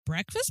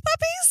Breakfast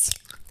puppies?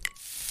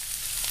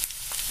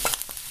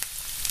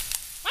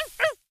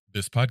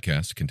 This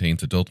podcast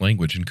contains adult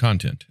language and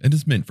content and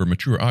is meant for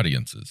mature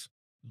audiences.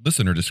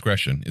 Listener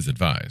discretion is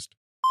advised.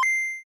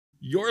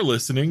 You're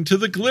listening to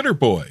the Glitter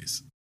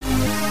Boys.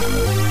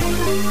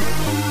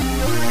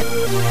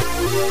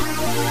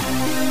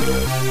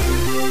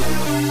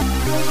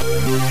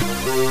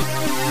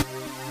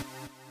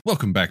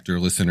 Welcome back, dear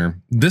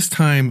listener. This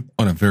time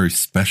on a very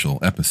special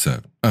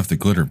episode of the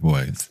Glitter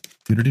Boys.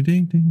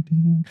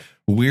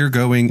 We're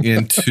going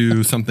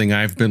into something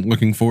I've been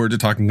looking forward to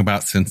talking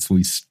about since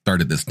we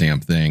started this damn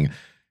thing.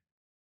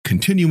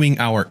 Continuing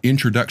our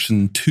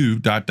introduction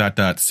to ...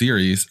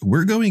 series,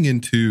 we're going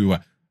into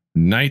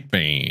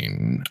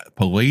Nightbane,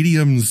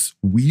 Palladium's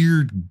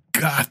weird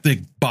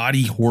gothic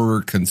body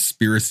horror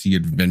conspiracy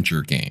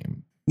adventure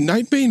game.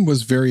 Nightbane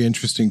was very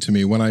interesting to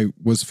me. When I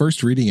was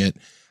first reading it,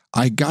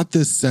 I got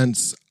this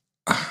sense.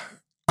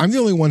 I'm the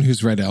only one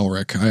who's read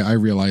Elric. I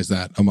realize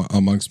that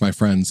amongst my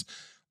friends,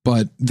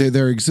 but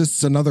there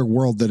exists another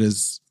world that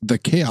is the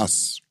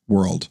Chaos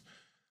world,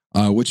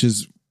 which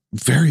is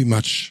very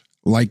much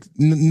like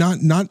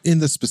not in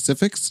the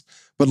specifics,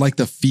 but like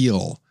the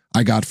feel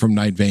I got from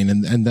Nightbane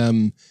and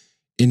them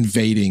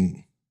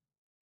invading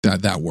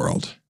that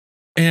world.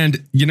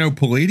 And, you know,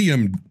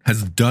 Palladium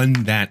has done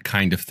that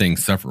kind of thing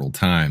several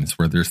times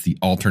where there's the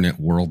alternate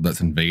world that's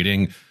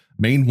invading.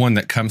 Main one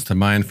that comes to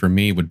mind for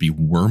me would be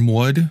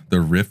Wormwood,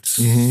 the Rifts,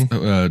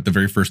 the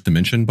very first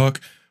Dimension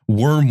book.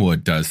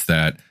 Wormwood does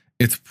that.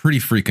 It's pretty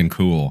freaking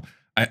cool.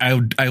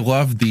 I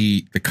love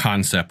the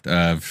concept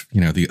of,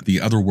 you know, the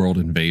otherworld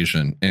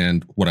invasion.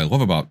 And what I love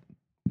about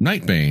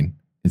Nightbane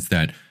is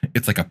that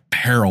it's like a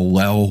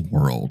parallel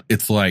world.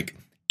 It's like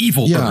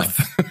evil Earth.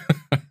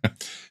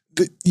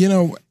 You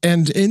know,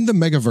 and in the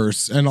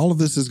Megaverse, and all of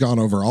this has gone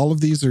over, all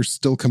of these are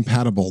still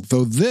compatible,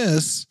 though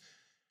this,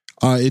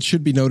 it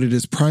should be noted,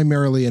 is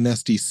primarily an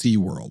SDC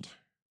world.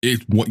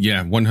 100%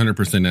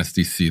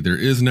 SDC. There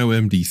is no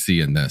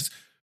MDC in this.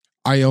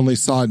 I only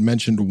saw it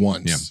mentioned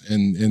once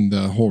in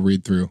the whole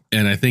read through.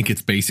 And I think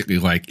it's basically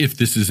like, if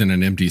this is in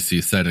an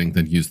MDC setting,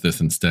 then use this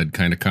instead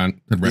kind of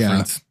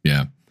reference.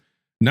 Yeah.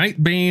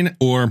 Nightbane,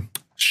 or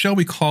shall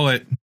we call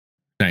it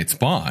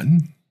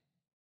Nightspawn?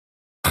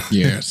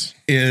 Yes.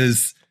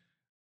 is,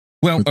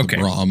 well, with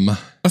okay.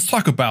 Let's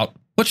talk about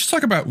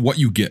what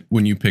you get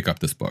when you pick up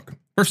this book.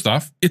 First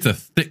off, it's a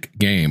thick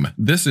game.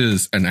 This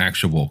is an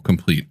actual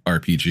complete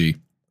RPG.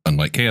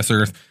 Unlike Chaos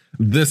Earth,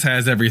 this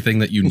has everything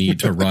that you need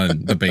to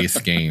run the base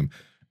game.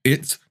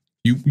 It's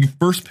you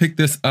first pick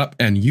this up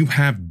and you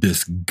have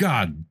this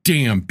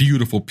goddamn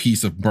beautiful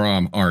piece of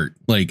Brahm art.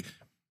 Like,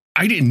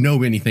 I didn't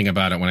know anything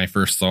about it when I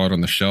first saw it on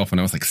the shelf when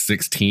I was like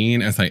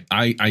 16. As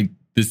I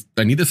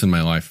need this in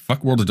my life.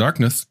 Fuck World of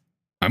Darkness.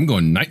 I'm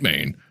going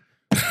Nightbane.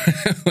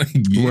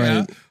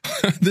 Right.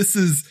 This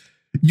is,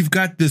 you've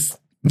got this,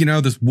 you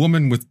know, this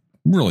woman with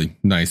really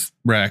nice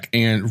rack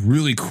and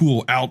really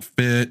cool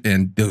outfit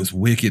and those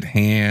wicked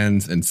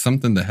hands and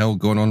something the hell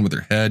going on with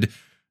her head.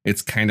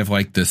 It's kind of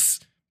like this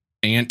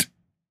ant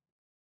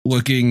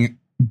looking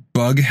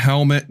bug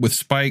helmet with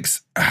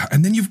spikes.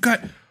 And then you've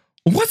got,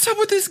 what's up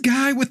with this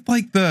guy with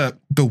like the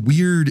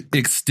weird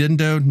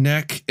extendo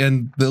neck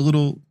and the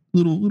little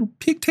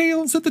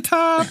pigtails at the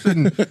top,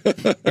 and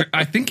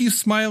I think he's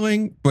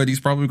smiling, but he's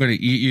probably going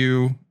to eat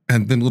you.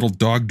 And then little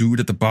dog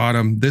dude at the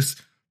bottom. This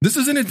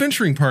is an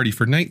adventuring party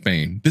for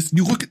Nightbane.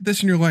 You look at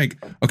this and you're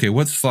like, okay,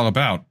 what's this all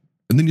about?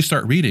 And then you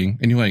start reading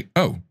and you're like,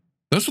 oh,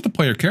 those are the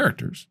player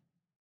characters.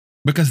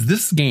 Because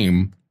this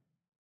game,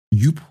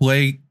 you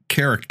play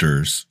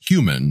characters,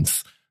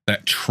 humans,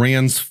 that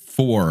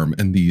transform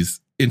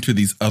into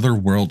these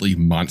otherworldly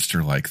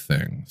monster-like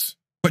things.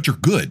 But you're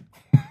good.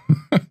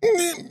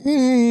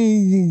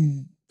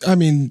 I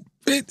mean,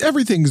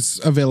 everything's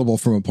available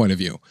from a point of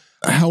view.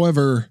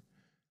 However,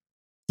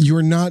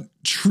 you're not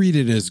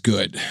treated as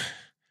good.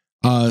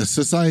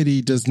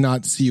 Society does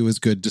not see you as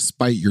good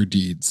despite your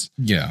deeds.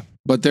 Yeah.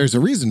 But there's a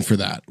reason for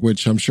that,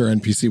 which I'm sure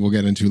NPC will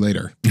get into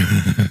later.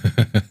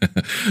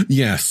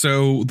 Yeah.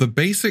 So the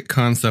basic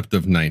concept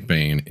of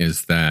Nightbane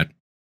is that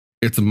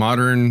it's a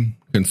modern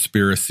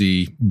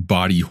conspiracy,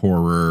 body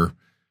horror,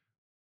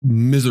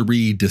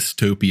 misery,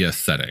 dystopia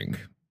setting.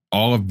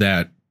 All of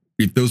that,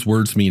 if those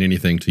words mean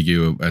anything to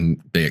you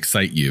and they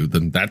excite you,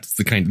 then this is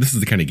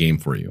the kind of game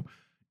for you.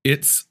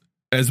 It's,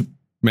 as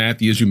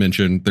Matthew, as you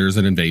mentioned, there's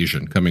an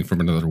invasion coming from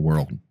another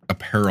world, a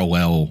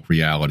parallel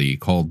reality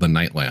called the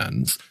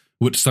Nightlands,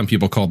 which some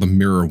people call the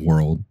mirror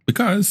world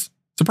because,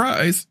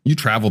 surprise, you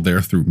travel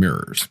there through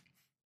mirrors.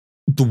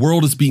 The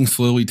world is being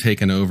slowly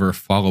taken over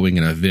following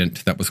an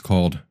event that was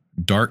called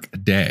Dark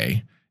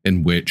Day,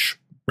 in which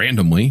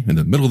randomly, in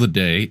the middle of the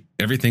day,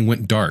 everything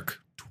went dark.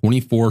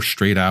 24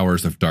 straight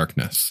hours of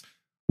darkness,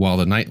 while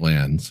the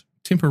Nightlands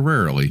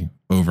temporarily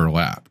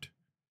overlapped.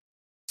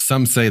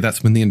 Some say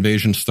that's when the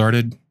invasion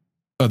started.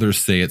 Others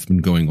say it's been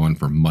going on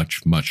for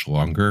much, much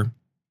longer.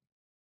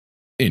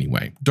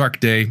 Anyway, Dark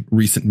Day,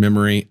 recent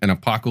memory, an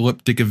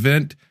apocalyptic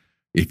event.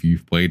 If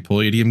you've played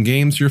Palladium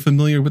games, you're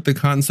familiar with the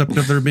concept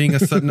of there being a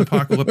sudden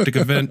apocalyptic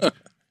event.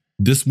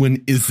 This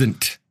one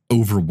isn't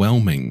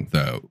overwhelming,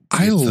 though.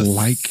 I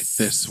like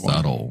this one.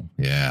 Subtle.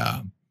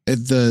 Yeah.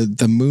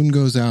 The moon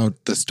goes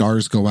out, the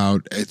stars go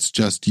out. It's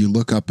just you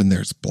look up and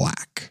there's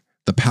black.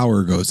 The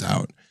power goes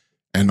out.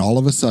 And all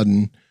of a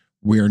sudden,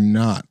 we're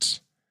not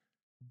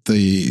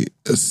the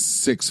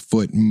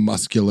 6-foot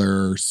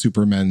muscular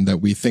supermen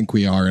that we think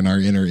we are in our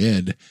inner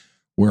id.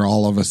 We're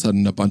all of a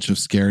sudden a bunch of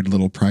scared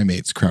little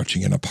primates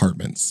crouching in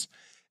apartments.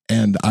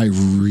 And I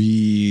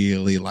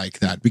really like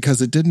that because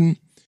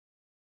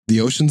the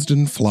oceans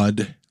didn't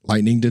flood,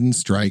 lightning didn't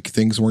strike,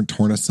 things weren't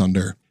torn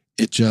asunder.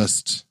 It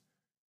just,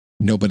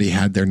 nobody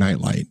had their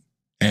nightlight.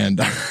 And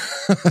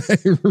I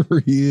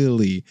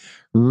really,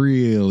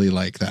 really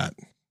like that.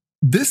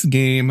 This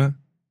game,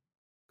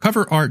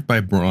 cover art by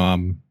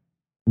Brom,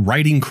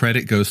 writing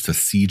credit goes to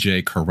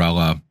CJ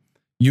Corella.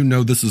 You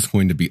know this is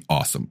going to be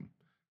awesome.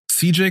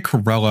 CJ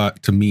Corella,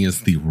 to me,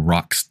 is the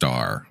rock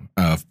star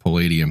of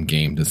Palladium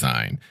game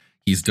design.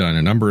 He's done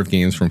a number of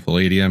games from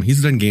Palladium.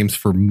 He's done games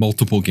for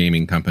multiple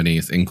gaming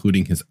companies,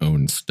 including his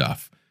own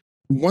stuff.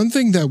 One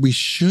thing that we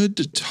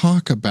should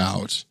talk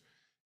about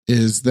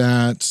is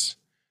that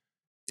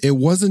it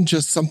wasn't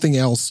just something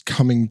else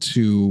coming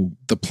to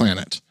the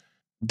planet,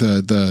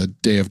 the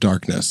Day of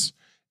Darkness.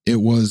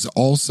 It was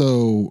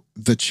also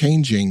the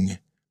changing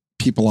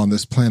people on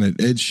this planet.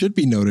 It should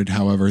be noted,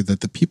 however, that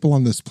the people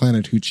on this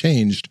planet who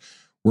changed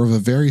were of a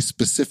very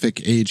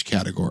specific age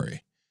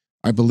category.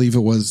 I believe it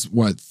was,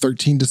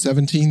 13 to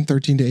 17,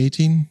 13 to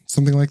 18,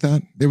 something like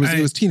that? It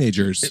was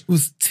teenagers. It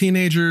was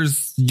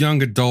teenagers,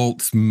 young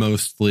adults,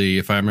 mostly,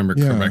 if I remember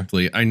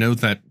correctly. I know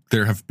that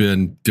there have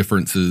been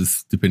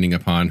differences depending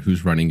upon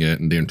who's running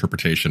it and the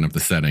interpretation of the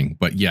setting.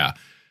 But yeah,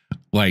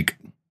 like,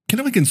 kind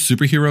of like in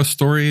superhero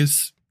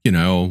stories, you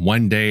know,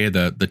 one day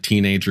the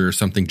teenager or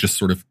something just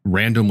sort of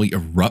randomly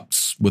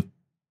erupts with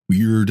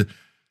weird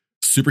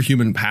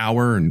superhuman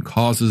power and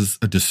causes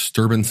a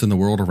disturbance in the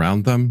world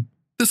around them.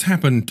 This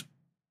happened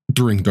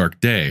during Dark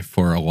Day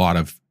for a lot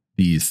of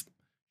these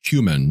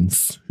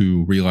humans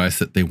who realized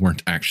that they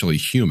weren't actually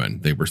human.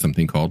 They were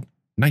something called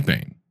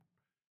Nightbane,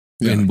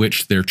 in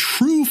which their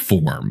true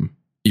form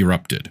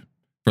erupted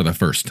for the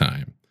first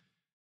time.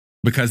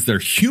 Because their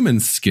human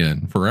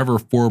skin forever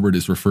forward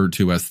is referred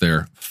to as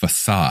their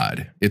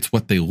facade. It's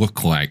what they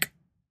look like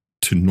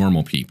to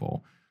normal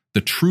people.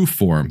 The true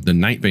form, the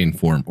Nightbane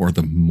form, or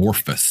the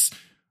Morphus,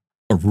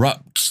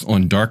 erupts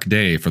on Dark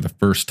Day for the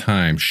first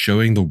time,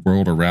 showing the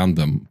world around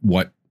them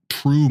what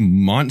true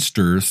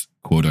monsters,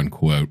 quote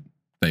unquote,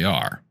 they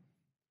are.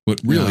 But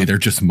really, they're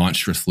just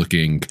monstrous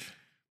looking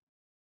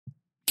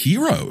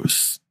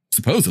heroes,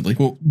 supposedly.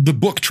 Well, the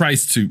book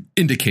tries to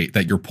indicate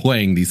that you're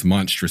playing these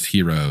monstrous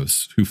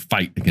heroes who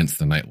fight against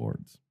the Night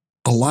Lords.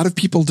 A lot of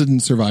people didn't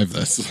survive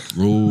this.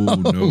 Oh,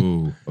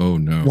 no. Oh,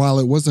 no. While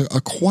it was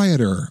a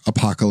quieter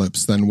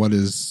apocalypse than what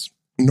is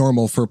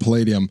normal for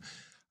Palladium,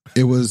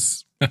 it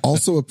was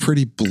also a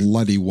pretty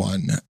bloody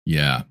one.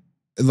 Yeah.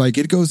 Like,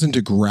 it goes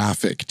into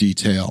graphic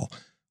detail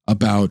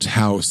about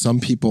how some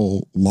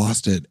people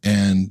lost it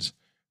and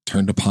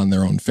turned upon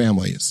their own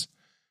families.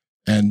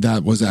 And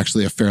that was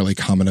actually a fairly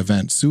common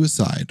event.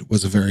 Suicide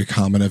was a very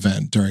common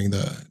event during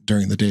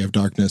the Day of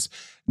Darkness.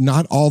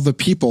 Not all the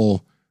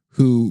people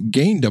who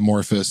gained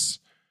Amorphous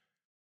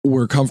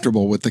were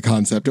comfortable with the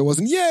concept. It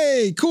wasn't,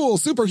 yay, cool,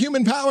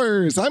 superhuman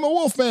powers, I'm a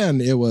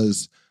wolfman. It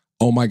was,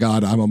 oh my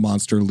God, I'm a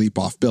monster, leap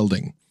off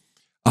building.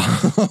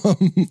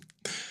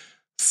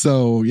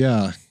 So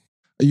yeah,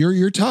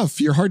 you're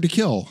tough. You're hard to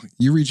kill.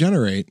 You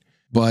regenerate,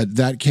 but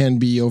that can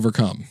be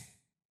overcome.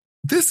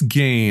 This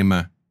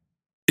game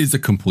is a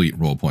complete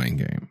role-playing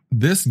game.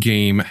 This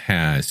game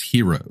has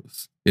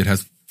heroes. It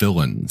has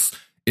villains.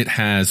 It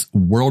has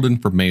world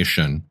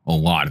information, a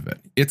lot of it.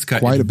 It's got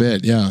quite a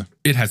bit, yeah.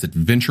 It has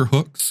adventure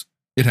hooks.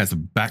 It has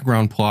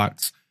background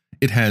plots.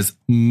 It has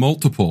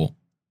multiple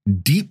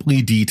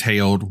deeply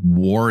detailed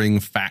warring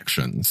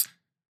factions,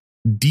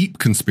 deep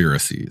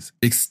conspiracies,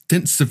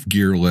 extensive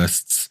gear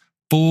lists,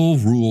 full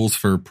rules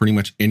for pretty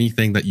much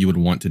anything that you would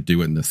want to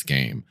do in this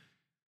game.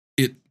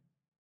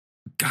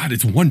 God,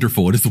 it's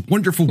wonderful. It is a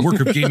wonderful work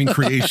of gaming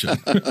creation.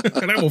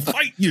 And I will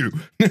fight you.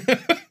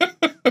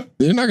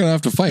 You're not going to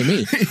have to fight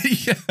me.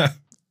 Yeah.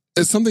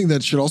 Something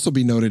that should also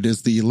be noted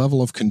is the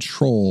level of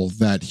control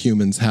that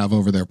humans have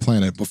over their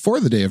planet. Before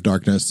the Day of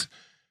Darkness,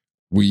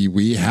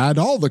 we had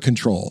all the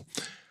control.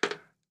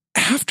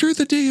 After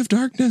the Day of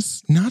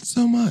Darkness, not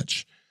so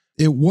much.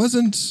 It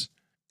wasn't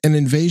an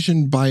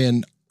invasion by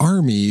an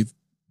army,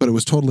 but it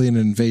was totally an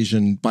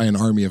invasion by an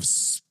army of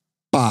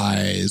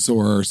spies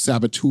or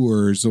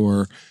saboteurs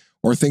or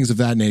things of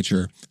that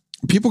nature.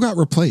 People got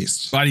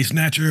replaced. Body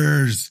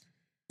snatchers.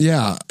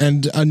 Yeah,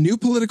 and a new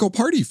political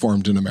party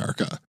formed in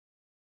America,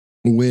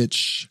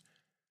 which,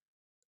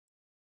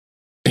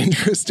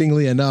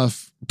 interestingly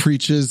enough,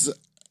 preaches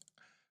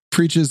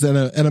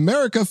an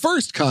America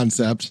First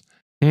concept,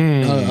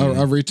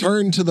 a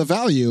return to the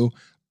value,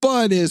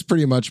 but is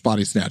pretty much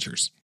body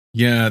snatchers.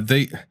 Yeah,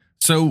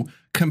 so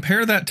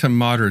compare that to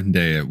modern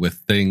day with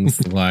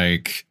things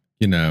like,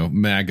 you know,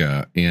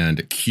 MAGA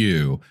and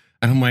Q.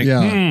 And I'm like,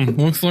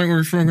 looks like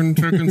we're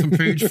taking some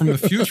page from the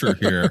future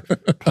here,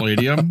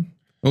 Palladium.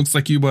 Looks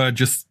like you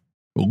just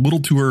a little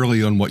too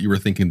early on what you were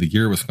thinking the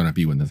year was going to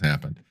be when this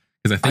happened.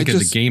 Because I think in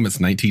the game it's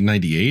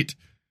 1998.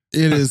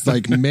 It is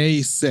like May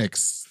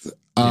 6th,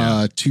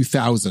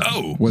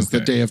 2000 was the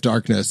Day of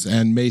Darkness,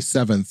 and May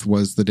 7th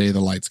was the day the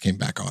lights came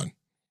back on.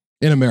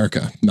 In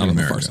America, not on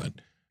the far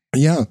side.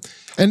 Yeah.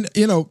 And,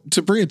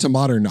 to bring it to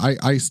modern,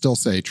 I still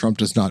say Trump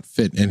does not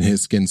fit in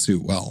his skin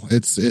suit well.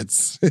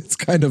 It's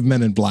kind of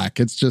Men in Black.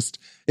 It's just,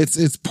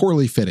 it's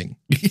poorly fitting.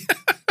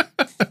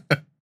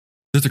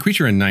 There's a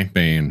creature in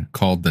Nightbane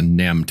called the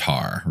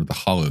Namtar, or the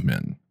Hollow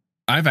Men.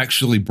 I've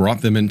actually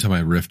brought them into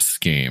my Rifts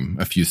game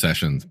a few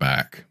sessions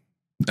back.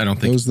 I don't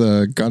think... Those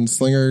the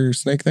gunslinger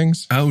snake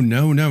things? Oh,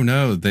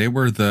 no. They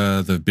were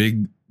the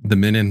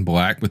men in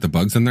black with the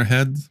bugs in their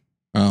heads.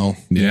 Oh,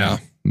 yeah.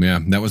 Yeah,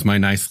 that was my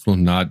nice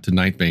little nod to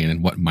Nightbane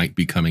and what might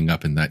be coming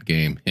up in that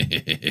game.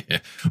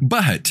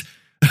 But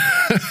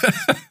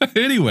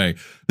anyway,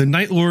 the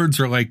Night Lords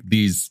are like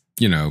these,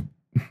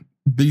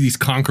 these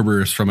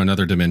conquerors from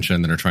another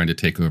dimension that are trying to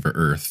take over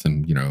Earth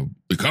and,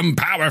 become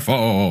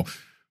powerful.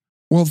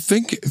 Well,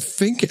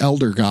 think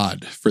Elder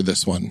God for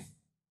this one.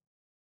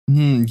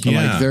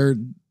 Yeah. Like they're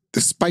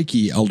the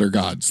spiky Elder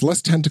Gods,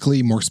 less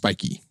tentacly, more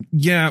spiky.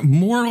 Yeah,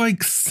 more like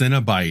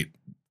Cenobite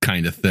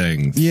kind of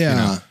things.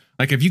 Yeah.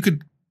 Like if you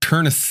could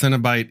turn a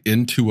Cenobite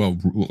into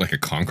a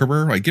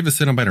conqueror, like give a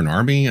Cenobite an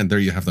army, and there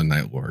you have the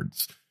Night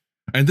Lords.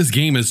 And this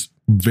game is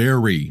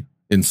very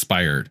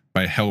inspired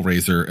by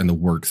Hellraiser and the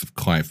works of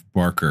Clive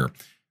Barker.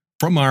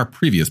 From our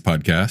previous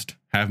podcast,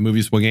 Have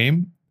Movies Will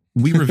Game,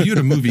 we reviewed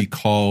a movie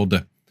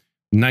called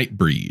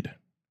Nightbreed.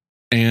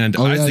 And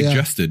I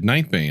suggested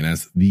Nightbane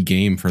as the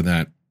game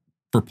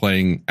for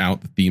playing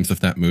out the themes of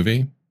that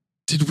movie.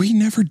 Did we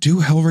never do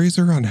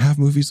Hellraiser on Have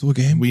Movies Will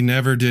Game? We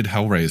never did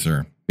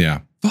Hellraiser. Yeah.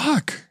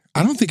 Fuck.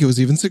 I don't think it was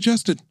even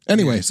suggested.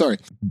 Anyway, sorry.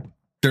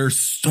 There's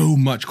so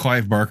much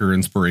Clive Barker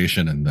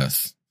inspiration in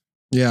this.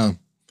 Yeah.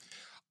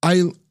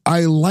 I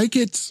like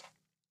it.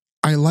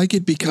 I like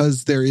it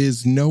because there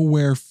is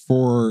nowhere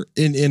for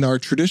in our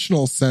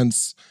traditional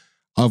sense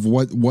of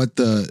what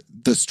the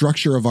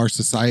structure of our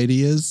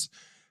society is.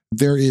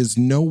 There is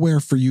nowhere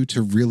for you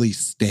to really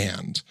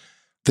stand.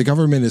 The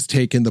government is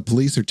taken, the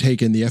police are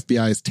taken, the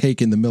FBI is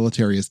taken, the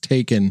military is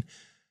taken.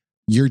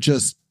 You're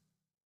just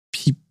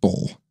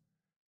people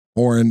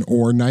or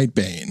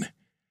Nightbane.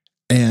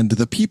 And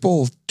the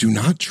people do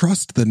not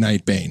trust the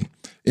Nightbane.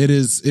 It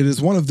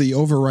is one of the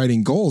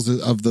overriding goals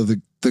of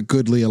the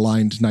goodly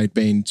aligned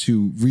Nightbane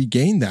to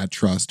regain that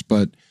trust.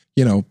 But,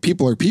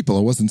 people are people.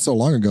 It wasn't so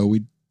long ago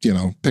we'd,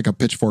 pick up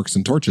pitchforks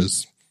and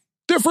torches.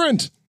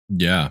 Different.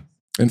 Yeah.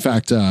 In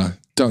fact,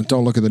 don't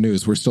look at the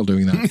news. We're still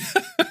doing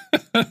that.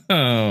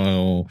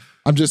 Oh,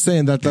 I'm just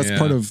saying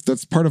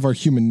that's part of our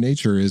human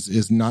nature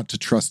is not to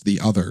trust the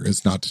other,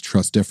 is not to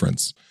trust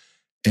difference.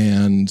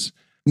 And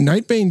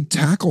Nightbane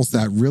tackles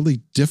that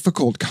really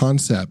difficult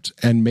concept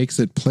and makes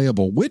it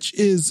playable, which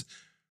is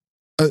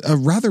a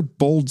rather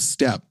bold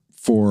step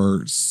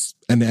for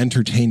an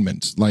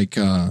entertainment like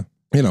a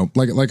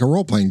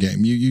role-playing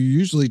game. You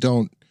usually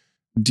don't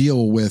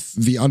deal with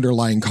the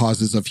underlying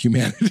causes of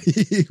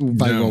humanity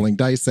by rolling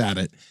dice at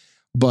it.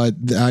 But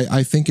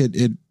I think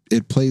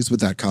it plays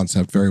with that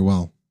concept very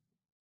well.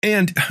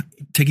 And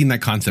taking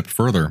that concept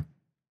further,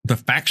 the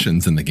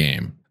factions in the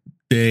game,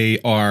 they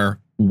are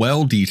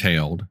well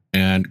detailed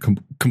and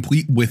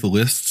complete with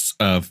lists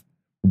of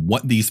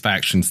what these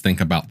factions think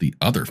about the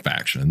other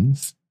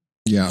factions.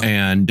 Yeah.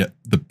 And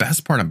the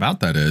best part about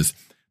that is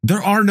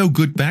there are no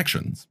good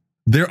factions.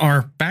 There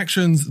are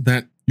factions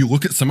that you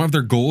look at some of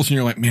their goals and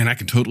you're like, man, I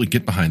can totally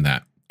get behind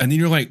that. And then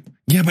you're like,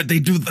 yeah, but they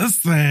do this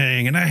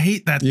thing and I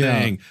hate that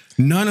thing.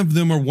 None of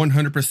them are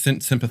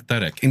 100%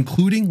 sympathetic,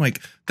 including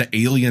like the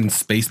alien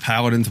space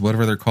paladins,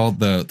 whatever they're called,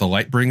 the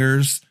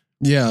Lightbringers.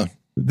 Yeah.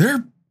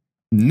 They're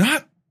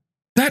not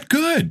that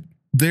good.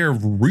 They're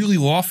really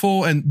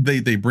lawful and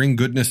they bring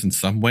goodness in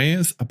some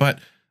ways, but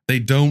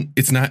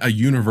it's not a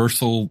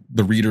universal,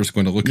 the reader's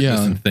going to look at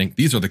this and think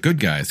these are the good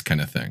guys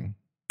kind of thing.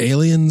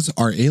 Aliens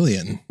are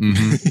alien.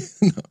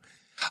 Mm-hmm.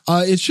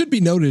 It should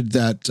be noted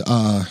that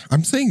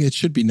I'm saying it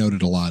should be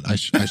noted a lot. I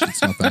should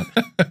stop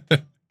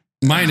that.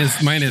 Mine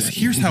is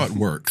here's how it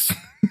works.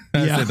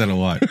 I say that a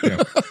lot.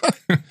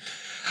 Yeah.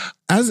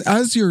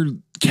 As you're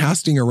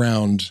casting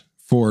around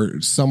for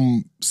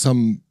some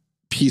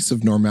piece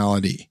of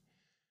normality,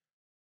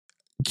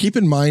 keep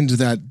in mind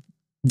that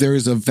there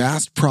is a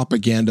vast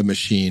propaganda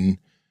machine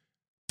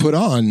put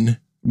on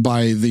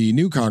by the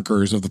new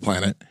conquerors of the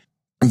planet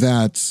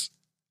that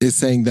is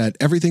saying that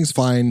everything's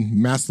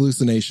fine, mass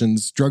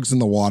hallucinations, drugs in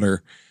the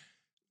water,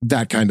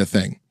 that kind of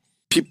thing.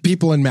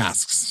 People in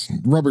masks,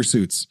 rubber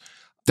suits,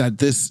 that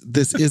this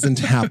isn't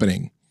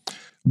happening.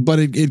 But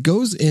it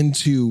goes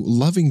into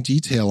loving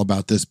detail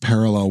about this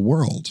parallel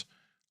world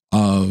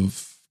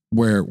of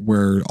where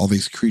all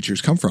these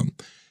creatures come from.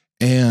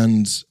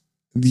 And,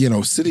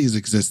 cities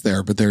exist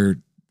there, but they're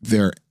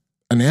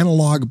an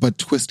analog but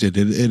twisted.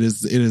 It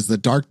is the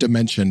dark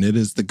dimension. It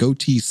is the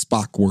goatee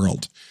Spock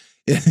world.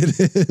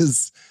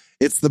 It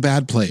It's the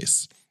bad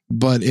place,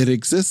 but it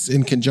exists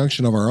in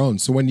conjunction of our own.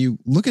 So when you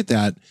look at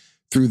that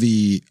through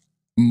the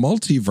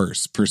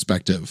multiverse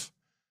perspective,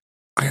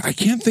 I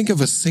can't think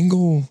of a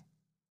single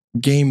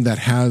game that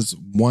has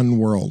one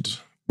world,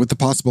 with the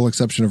possible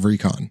exception of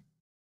Recon.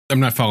 I'm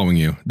not following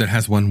you. That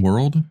has one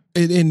world?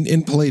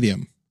 In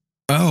Palladium.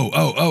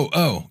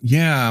 Oh.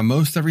 Yeah,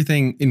 most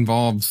everything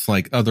involves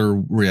like other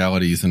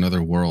realities and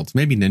other worlds.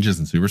 Maybe ninjas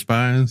and super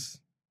spies.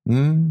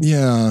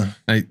 Yeah.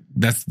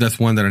 That's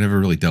one that I never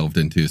really delved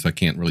into, so I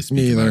can't really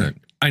speak about it.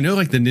 I know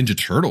like the Ninja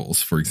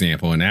Turtles, for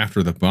example, and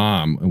After the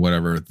Bomb and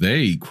whatever,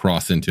 they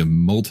cross into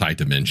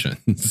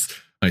multi-dimensions.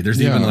 Like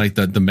there's even like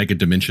the mega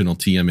dimensional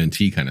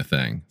TMNT kind of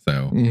thing.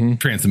 So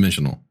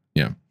transdimensional.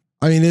 Yeah.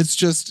 I mean, it's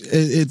just,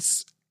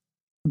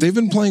 they've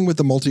been playing with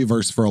the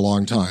multiverse for a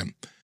long time.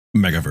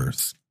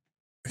 Megaverse.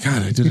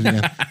 God, I did it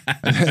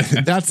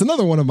again. That's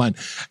another one of mine.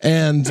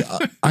 And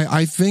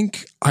I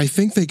think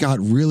they got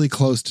really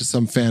close to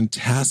some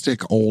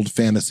fantastic old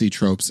fantasy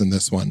tropes in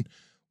this one.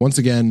 Once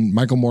again,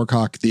 Michael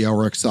Moorcock, the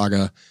Elric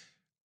saga.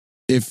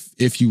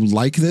 If you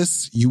like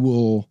this, you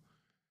will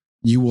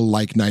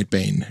like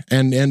Nightbane,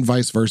 and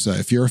vice versa.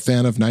 If you're a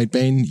fan of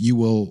Nightbane, you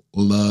will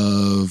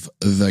love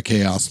the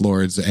Chaos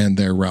Lords and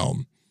their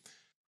realm.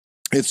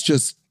 It's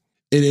just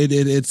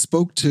it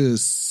spoke to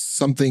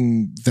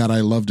something that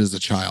I loved as a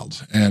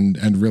child, and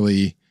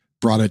really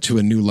brought it to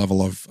a new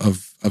level of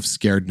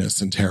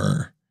scaredness and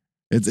terror.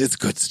 It's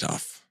good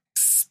stuff.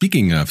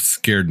 Speaking of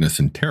scaredness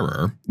and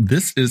terror,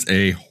 this is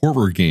a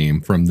horror game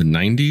from the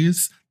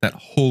 90s that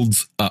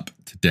holds up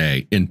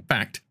today. In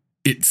fact,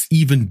 it's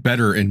even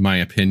better, in my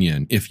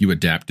opinion, if you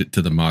adapt it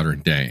to the modern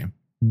day.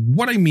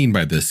 What I mean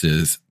by this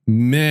is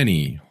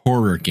many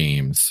horror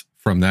games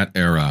from that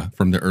era,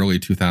 from the early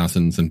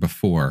 2000s and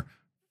before,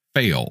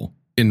 fail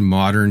in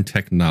modern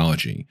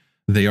technology.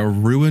 They are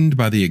ruined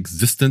by the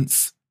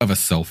existence of a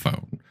cell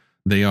phone.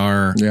 They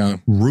are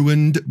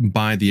ruined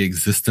by the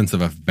existence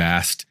of a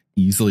vast,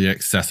 easily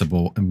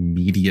accessible,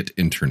 immediate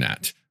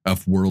internet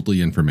of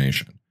worldly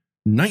information.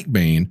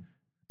 Nightbane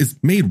is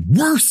made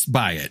worse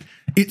by it.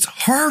 It's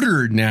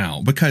harder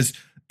now because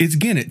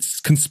it's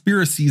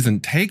conspiracies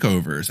and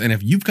takeovers. And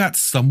if you've got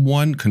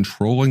someone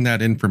controlling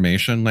that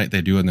information like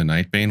they do in the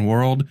Nightbane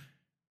world,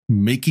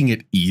 making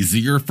it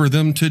easier for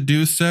them to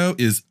do so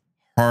is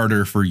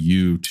harder for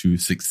you to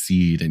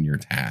succeed in your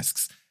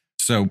tasks.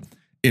 So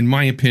in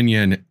my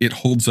opinion, it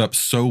holds up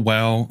so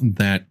well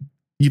that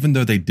even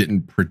though they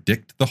didn't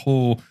predict the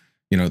whole,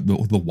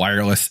 the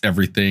wireless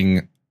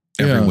everything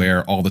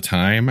everywhere all the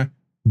time,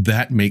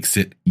 that makes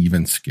it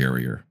even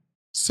scarier.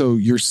 So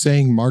you're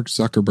saying Mark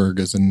Zuckerberg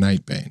is a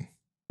Nightbane?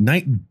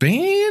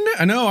 Nightbane?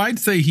 I know. I'd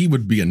say he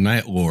would be a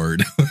Night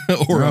Lord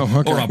or a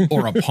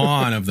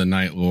pawn of the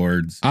Night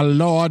Lords. A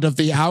Lord of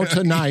the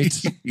Outer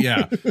Night.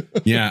 Yeah.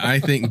 I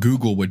think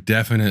Google would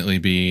definitely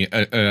be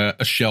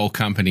a shell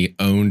company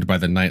owned by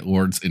the Night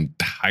Lords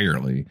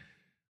entirely.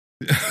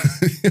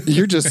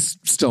 You're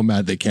just still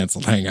mad they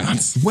canceled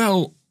Hangouts.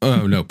 Well,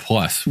 no,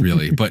 plus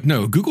really, but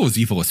no, Google is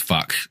evil as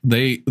fuck.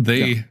 They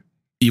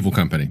evil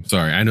company.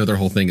 Sorry. I know their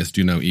whole thing is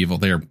do no evil.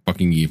 They are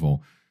fucking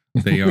evil.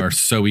 They are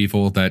so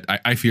evil that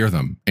I fear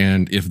them.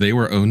 And if they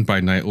were owned by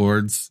Night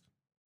Lords,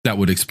 that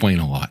would explain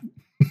a lot.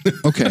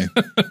 Okay.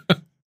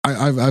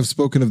 I've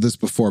spoken of this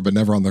before, but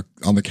never on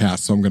the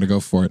cast. So I'm going to go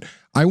for it.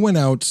 I went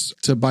out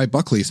to buy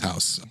Buckley's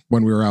house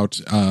when we were out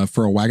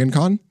for a Wagon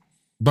Con.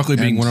 Buckley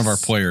being one of our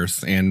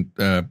players and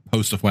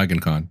host of Wagon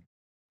Con.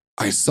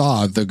 I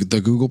saw the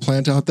Google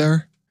plant out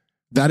there.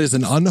 That is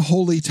an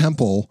unholy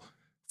temple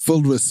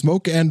filled with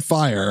smoke and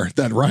fire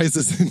that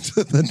rises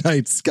into the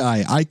night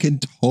sky. I can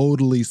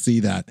totally see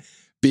that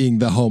being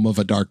the home of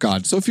a dark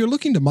god. So if you're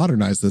looking to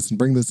modernize this and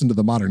bring this into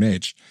the modern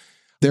age,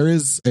 there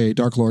is a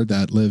Dark Lord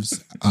that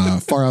lives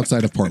far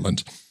outside of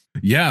Portland.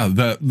 Yeah,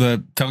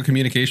 the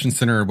telecommunications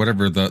center or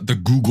whatever,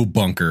 the Google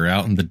bunker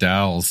out in the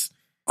Dalles.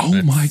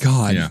 Oh my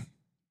God. Yeah.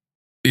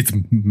 It's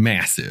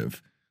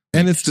massive.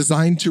 And it's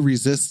designed to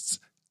resist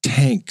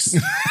tanks.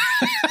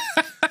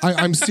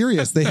 I'm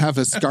serious. They have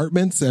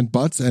escarpments and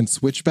butts and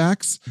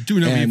switchbacks. Do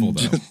no evil,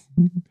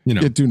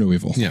 though. Do no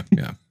evil.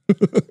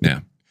 Yeah.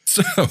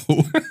 So,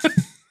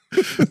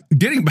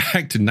 getting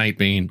back to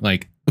Nightbane,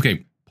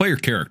 player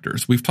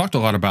characters. We've talked a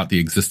lot about the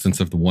existence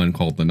of the one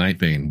called the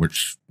Nightbane,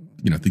 which,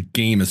 the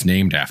game is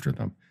named after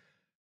them.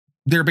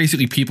 They're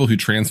basically people who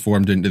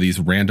transformed into these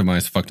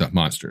randomized fucked up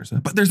monsters.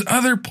 But there's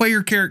other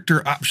player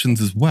character options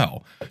as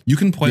well. You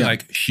can play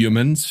like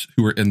humans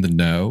who are in the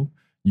know.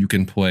 You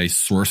can play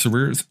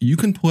sorcerers. You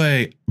can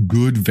play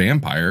good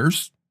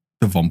vampires.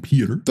 The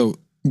vampire. The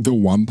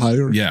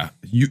vampire? Yeah.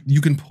 You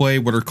can play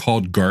what are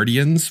called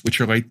guardians, which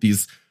are like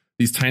these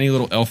tiny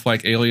little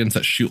elf-like aliens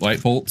that shoot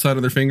light bolts out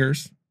of their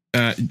fingers.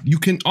 You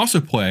can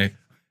also play...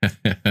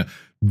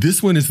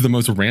 This one is the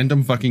most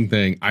random fucking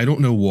thing. I don't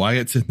know why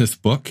it's in this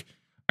book.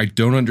 I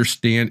don't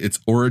understand its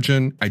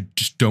origin. I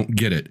just don't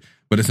get it.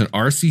 But it's an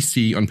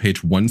RCC on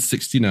page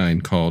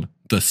 169 called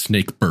The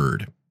Snake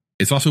Bird.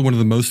 It's also one of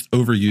the most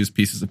overused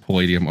pieces of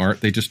Palladium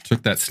art. They just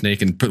took that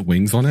snake and put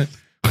wings on it.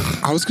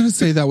 I was going to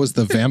say that was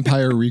the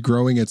vampire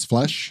regrowing its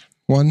flesh.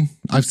 one?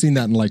 I've seen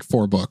that in like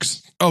 4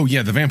 books. Oh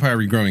yeah, the vampire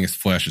regrowing his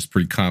flesh is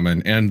pretty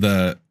common, and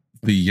the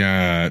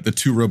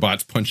 2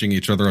 robots punching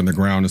each other on the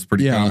ground is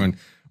pretty common.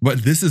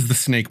 But this is the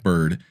snake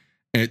bird.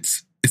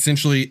 It's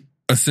essentially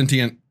a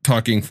sentient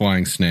talking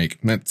flying snake.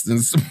 That's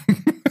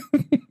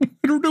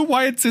I don't know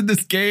why it's in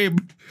this game.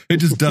 It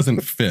just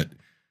doesn't fit.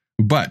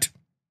 But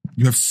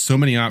you have so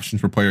many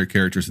options for player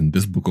characters in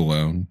this book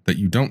alone that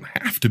you don't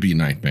have to be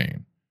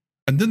Nightbane.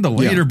 And then the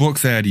later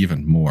books add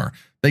even more.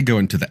 They go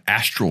into the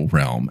astral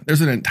realm.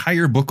 There's an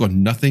entire book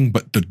on nothing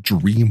but the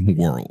dream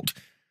world.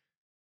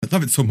 I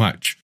love it so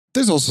much.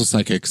 There's also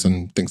psychics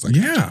and things like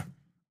that.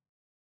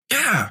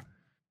 Yeah.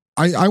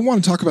 I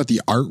want to talk about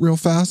the art real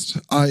fast.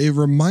 It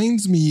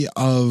reminds me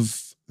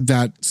of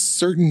that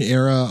certain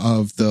era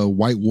of the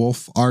White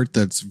Wolf art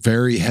that's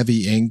very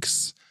heavy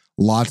inks,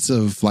 lots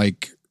of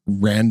like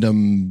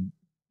random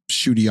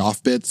shooty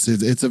off bits.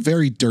 It's a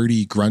very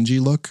dirty, grungy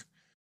look.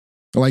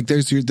 Like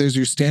there's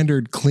your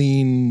standard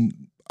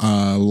clean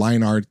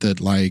line art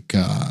that like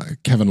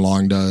Kevin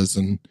Long does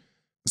and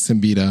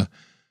Simbita.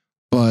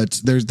 But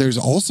there's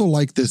also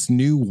like this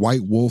new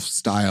White Wolf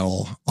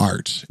style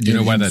art. Do you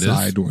know why that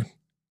is?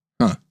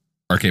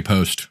 RK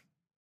Post.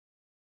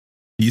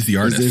 He's the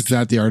artist. Is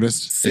that the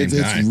artist?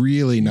 It's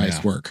really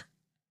nice work.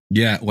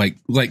 Yeah, like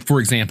for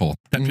example,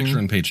 that picture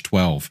on page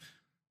 12.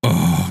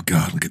 Oh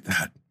God, look at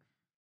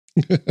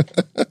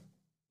that.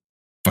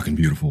 Fucking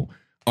beautiful.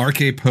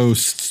 RK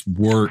Post's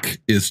work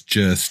is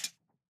just,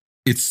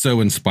 it's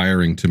so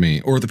inspiring to me.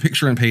 Or the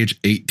picture on page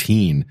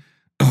 18.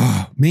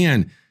 Oh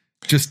man,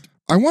 just.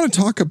 I want to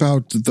talk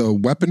about the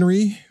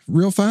weaponry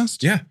real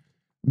fast. Yeah.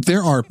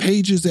 There are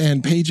pages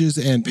and pages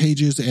and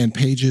pages and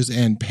pages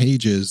and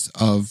pages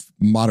of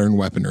modern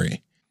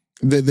weaponry.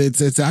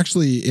 It's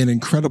actually in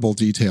incredible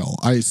detail.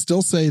 I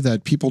still say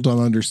that people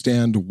don't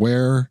understand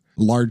where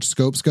large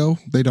scopes go.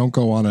 They don't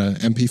go on a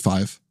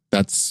MP5.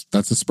 That's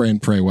a spray and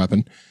pray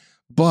weapon.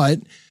 But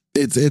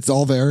it's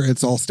all there.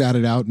 It's all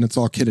statted out and it's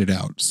all kitted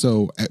out.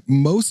 So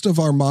most of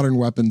our modern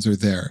weapons are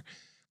there.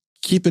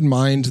 Keep in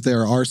mind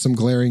there are some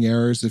glaring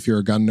errors if you're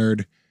a gun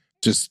nerd.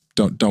 Just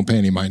don't pay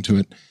any mind to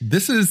it.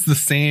 This is the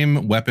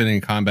same weapon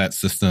and combat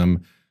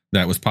system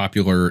that was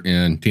popular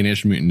in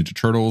Teenage Mutant Ninja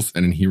Turtles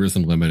and in Heroes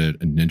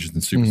Unlimited and Ninjas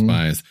and Super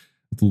Spies.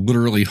 It's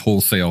literally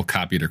wholesale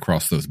copied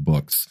across those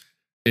books.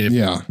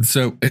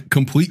 So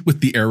complete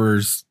with the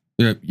errors.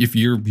 If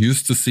you're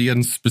used to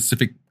seeing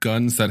specific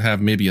guns that have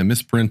maybe a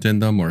misprint in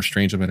them or a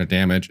strange amount of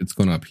damage, it's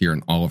going to appear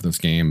in all of those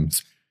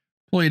games.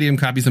 Palladium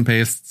copies and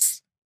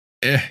pastes.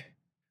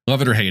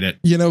 Love it or hate it.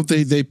 You know,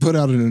 they put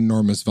out an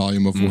enormous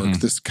volume of work.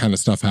 This kind of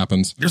stuff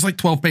happens. There's like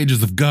 12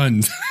 pages of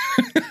guns.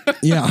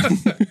 Yeah,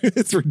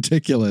 it's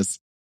ridiculous.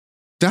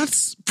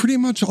 That's pretty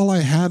much all I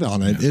had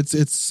on it. Yeah.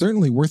 It's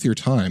certainly worth your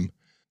time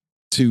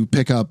to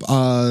pick up.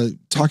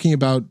 Talking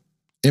about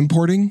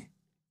importing,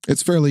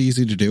 it's fairly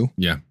easy to do.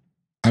 Yeah.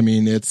 I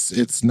mean,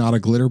 it's not a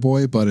glitter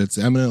boy, but it's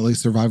eminently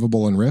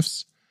survivable in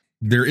Rifts.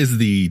 There is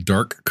the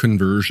Dark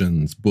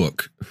Conversions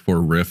book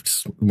for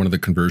Rifts, one of the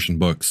conversion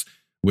books,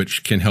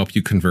 which can help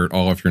you convert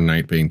all of your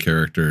Nightbane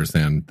characters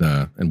and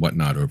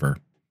whatnot over.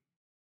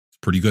 It's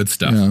pretty good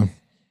stuff. Yeah.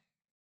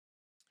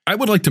 I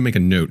would like to make a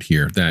note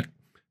here that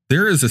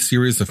there is a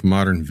series of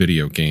modern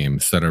video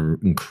games that are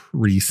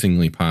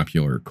increasingly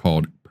popular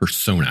called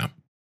Persona.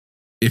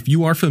 If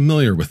you are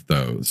familiar with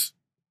those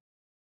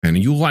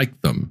and you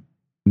like them,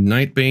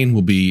 Nightbane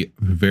will be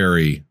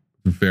very,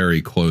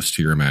 very close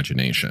to your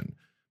imagination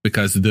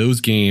because those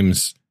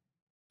games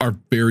are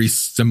very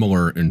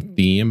similar in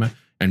theme.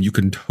 And you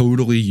can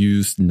totally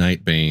use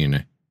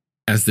Nightbane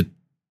as the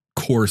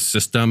core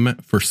system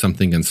for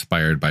something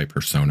inspired by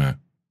Persona.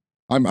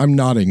 I'm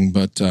nodding,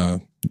 but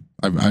I'm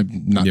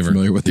not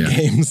familiar with the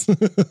games.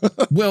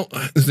 Well,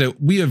 so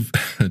we have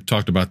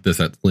talked about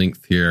this at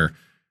length here.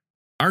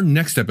 Our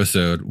next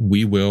episode,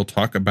 we will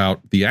talk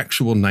about the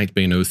actual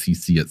Nightbane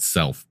OCC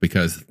itself,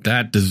 because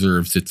that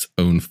deserves its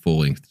own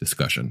full-length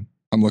discussion.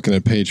 I'm looking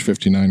at page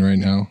 59 right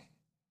now.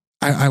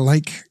 I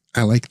like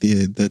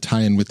the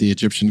tie-in with the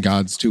Egyptian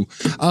gods too.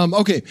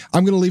 Okay,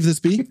 I'm going to leave this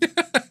be.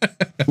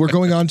 We're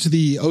going on to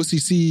the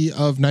OCC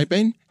of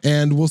Nightbane,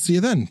 and we'll see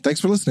you then. Thanks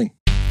for listening.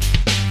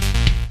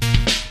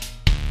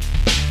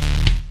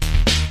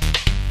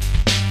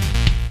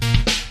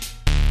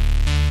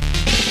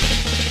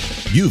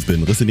 You've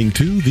been listening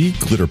to The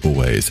Glitter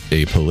Boys,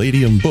 a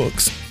Palladium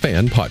Books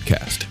fan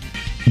podcast.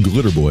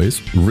 Glitter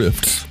Boys,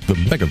 Rifts, the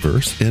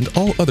Megaverse, and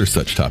all other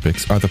such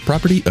topics are the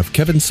property of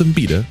Kevin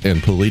Simbita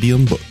and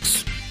Palladium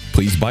Books.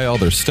 Please buy all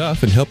their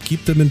stuff and help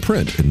keep them in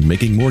print and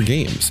making more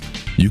games.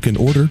 You can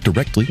order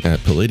directly at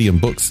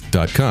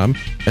palladiumbooks.com,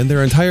 and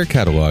their entire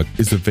catalog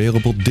is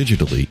available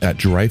digitally at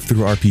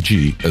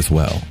DriveThruRPG as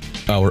well.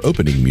 Our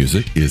opening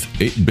music is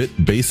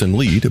 8-Bit Bass and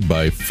Lead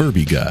by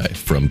Furby Guy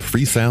from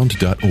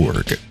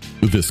freesound.org.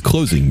 This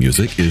closing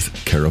music is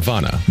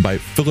Caravana by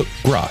Philip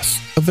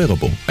Gross,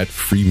 available at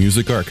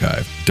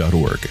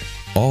freemusicarchive.org.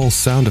 All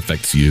sound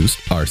effects used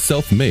are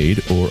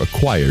self-made or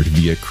acquired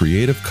via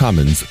Creative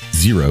Commons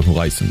Zero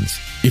license.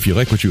 If you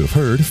like what you have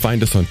heard,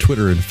 find us on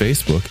Twitter and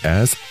Facebook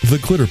as The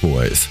Glitter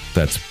Boys.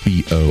 That's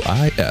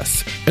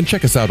BOIS. And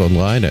check us out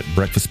online at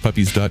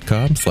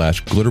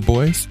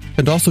breakfastpuppies.com/glitterboys.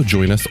 And also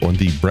join us on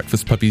the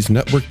Breakfast Puppies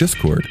Network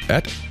Discord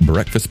at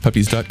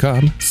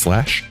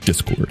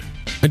breakfastpuppies.com/discord.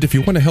 And if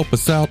you want to help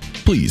us out,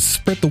 please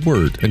spread the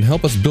word and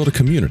help us build a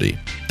community.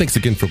 Thanks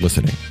again for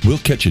listening. We'll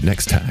catch you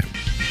next time.